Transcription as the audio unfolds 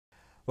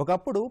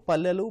ఒకప్పుడు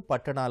పల్లెలు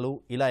పట్టణాలు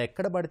ఇలా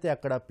ఎక్కడ పడితే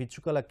అక్కడ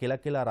పిచ్చుకల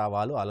కిలకిల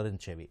రావాలు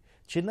అలరించేవి.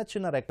 చిన్న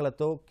చిన్న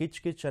రెక్కలతో కిచ్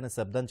కిచ్ అని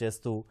శబ్దం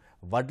చేస్తూ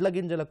వడ్ల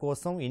గింజల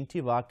కోసం ఇంటి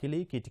వాకిలి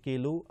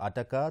కిటికీలు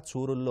అటక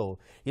చూరుల్లో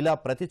ఇలా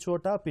ప్రతి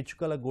చోట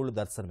పిచ్చుకల గూళ్లు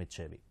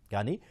దర్శనమిచ్చేవి.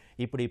 కానీ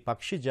ఇప్పుడు ఈ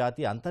పక్షి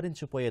జాతి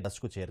అంతరించిపోయే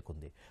దశకు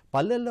చేరుకుంది.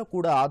 పల్లెల్లో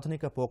కూడా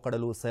ఆధునిక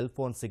పోకడలు, సెల్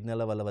ఫోన్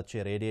సిగ్నల్ వల్ల వచ్చే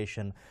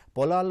రేడియేషన్,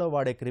 పొలాల్లో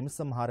వాడే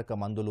క్రిమిసంహారక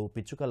మందులు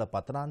పిచ్చుకల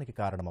పతనానికి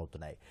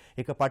కారణమవుతున్నాయి.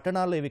 ఇక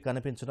పట్టణాల్లో ఇవి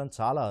కనిపించడం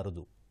చాలా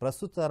అరుదు.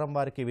 ప్రస్తుత తరం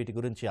వారికి వీటి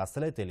గురించి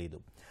అసలే తెలియదు.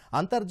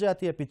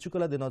 అంతర్జాతీయ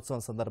పిచ్చుకల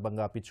దినోత్సవం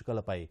సందర్భంగా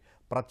పిచ్చుకలపై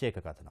ప్రత్యేక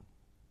కథనం.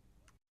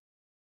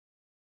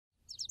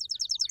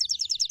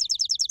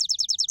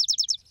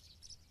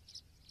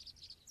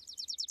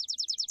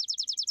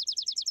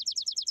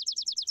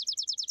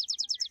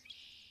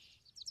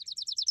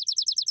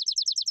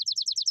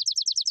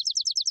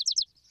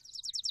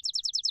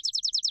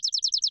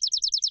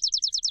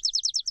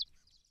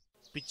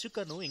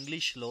 పిచ్చుకను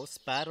ఇంగ్లీష్లో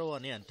స్పారో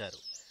అని అంటారు.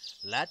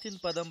 లాటిన్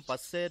పదం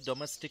పస్సేర్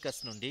డొమెస్టికస్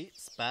నుండి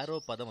స్పారో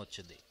పదం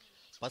వచ్చింది.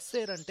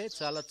 పస్సేర్ అంటే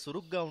చాలా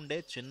చురుగ్గా ఉండే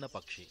చిన్న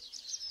పక్షి,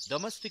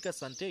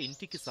 డొమెస్టికస్ అంటే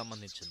ఇంటికి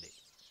సంబంధించింది.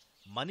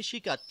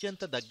 మనిషికి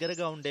అత్యంత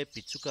దగ్గరగా ఉండే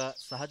పిచ్చుక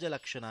సహజ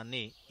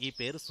లక్షణాన్ని ఈ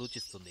పేరు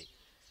సూచిస్తుంది.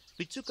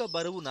 పిచ్చుక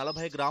బరువు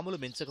 40 గ్రాములు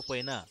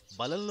మించకపోయినా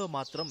బలంలో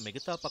మాత్రం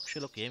మిగతా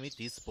పక్షులకు ఏమీ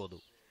తీసిపోదు.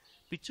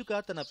 పిచ్చుక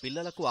తన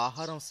పిల్లలకు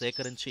ఆహారం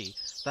సేకరించి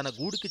తన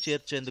గూడుకి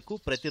చేర్చేందుకు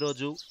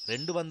ప్రతిరోజు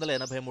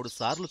 283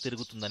 సార్లు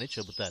తిరుగుతుందని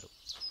చెబుతారు.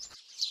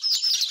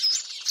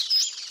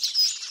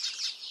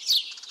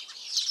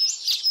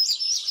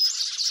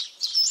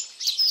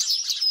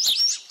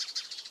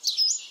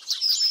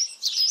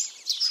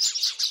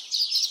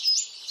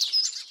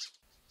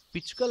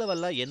 పిచ్చుకల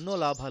వల్ల ఎన్నో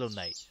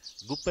లాభాలున్నాయి.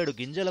 గుప్పెడు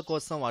గింజల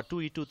కోసం అటూ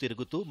ఇటూ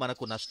తిరుగుతూ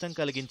మనకు నష్టం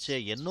కలిగించే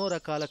ఎన్నో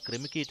రకాల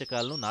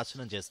క్రిమికీటకాలను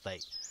నాశనం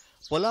చేస్తాయి.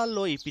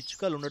 పొలాల్లో ఈ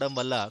పిచ్చుకలు ఉండడం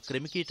వల్ల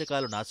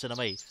క్రిమికీటకాలు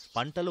నాశనమై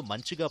పంటలు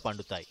మంచిగా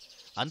పండుతాయి.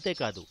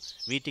 అంతేకాదు,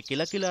 వీటి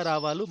కిలకిల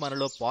రావాలు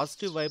మనలో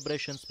పాజిటివ్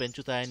వైబ్రేషన్స్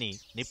పెంచుతాయని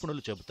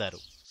నిపుణులు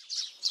చెబుతారు.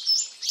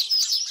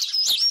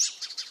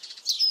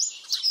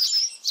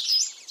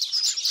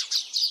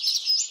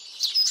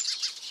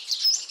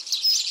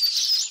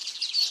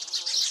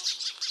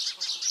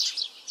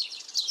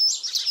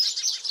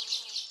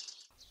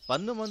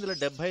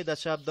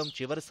 దశాబ్దం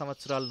చివరి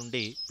సంవత్సరాల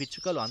నుండి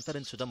పిచ్చుకలు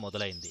అంతరించడం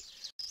మొదలైంది.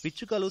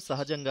 పిచ్చుకలు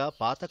సహజంగా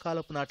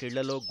పాతకాలపు నాటి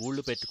ఇళ్లలో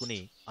గూళ్లు పెట్టుకుని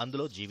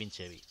అందులో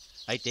జీవించేవి.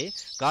 అయితే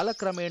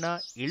కాలక్రమేణా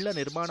ఇళ్ల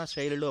నిర్మాణ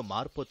శైలిలో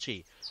మార్పొచ్చి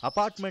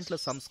అపార్ట్మెంట్ల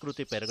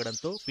సంస్కృతి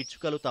పెరగడంతో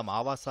పిచ్చుకలు తమ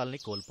ఆవాసాల్ని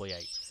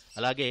కోల్పోయాయి.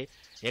 అలాగే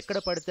ఎక్కడ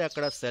పడితే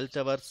అక్కడ సెల్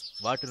టవర్స్,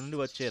 వాటి నుండి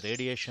వచ్చే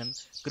రేడియేషన్,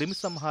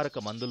 క్రిమిసంహారక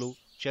మందులు,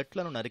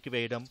 చెట్లను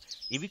నరికివేయడం,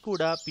 ఇవి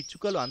కూడా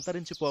పిచ్చుకలు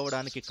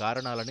అంతరించిపోవడానికి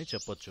కారణాలని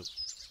చెప్పొచ్చు.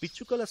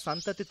 పిచ్చుకల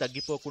సంతతి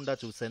తగ్గిపోకుండా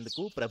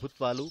చూసేందుకు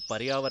ప్రభుత్వాలు,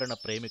 పర్యావరణ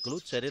ప్రేమికులు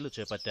చర్యలు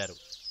చేపట్టారు.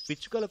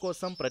 పిచ్చుకల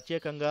కోసం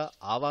ప్రత్యేకంగా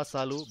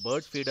ఆవాసాలు,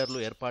 బర్డ్ ఫీడర్లు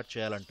ఏర్పాటు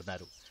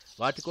చేయాలంటున్నారు.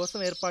 వాటి కోసం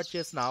ఏర్పాటు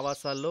చేసిన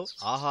ఆవాసాల్లో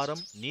ఆహారం,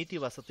 నీటి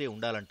వసతి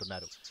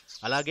ఉండాలంటున్నారు.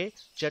 అలాగే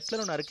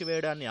చెట్లను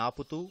నరికివేయడాన్ని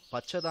ఆపుతూ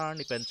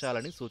పచ్చదనాన్ని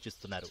పెంచాలని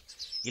సూచిస్తున్నారు.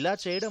 ఇలా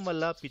చేయడం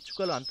వల్ల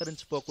పిచ్చుకలు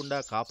అంతరించిపోకుండా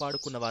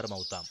కాపాడుకున్న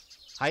వారమవుతాం.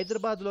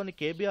 హైదరాబాద్లోని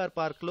కేబీఆర్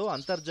పార్క్లో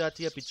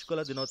అంతర్జాతీయ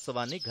పిచ్చుకల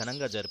దినోత్సవాన్ని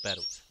ఘనంగా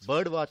జరిపారు.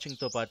 బర్డ్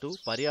వాచింగ్తో పాటు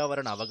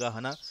పర్యావరణ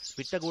అవగాహన,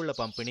 పిట్టగూళ్ల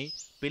పంపిణీ,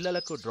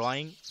 పిల్లలకు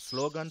డ్రాయింగ్,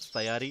 స్లోగన్స్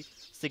తయారీ,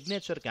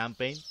 సిగ్నేచర్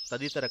క్యాంపెయిన్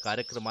తదితర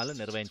కార్యక్రమాలు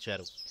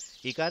నిర్వహించారు.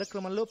 ఈ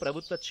కార్యక్రమంలో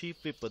ప్రభుత్వ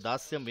chief whip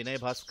Dasyam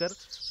Vinay Bhaskar,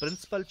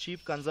 principal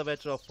chief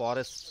conservator of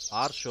forest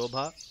are శోభ,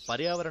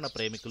 పర్యావరణ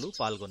ప్రేమికులు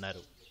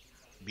పాల్గొన్నారు.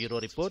 Bureau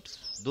report,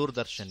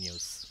 Doordarshan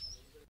news.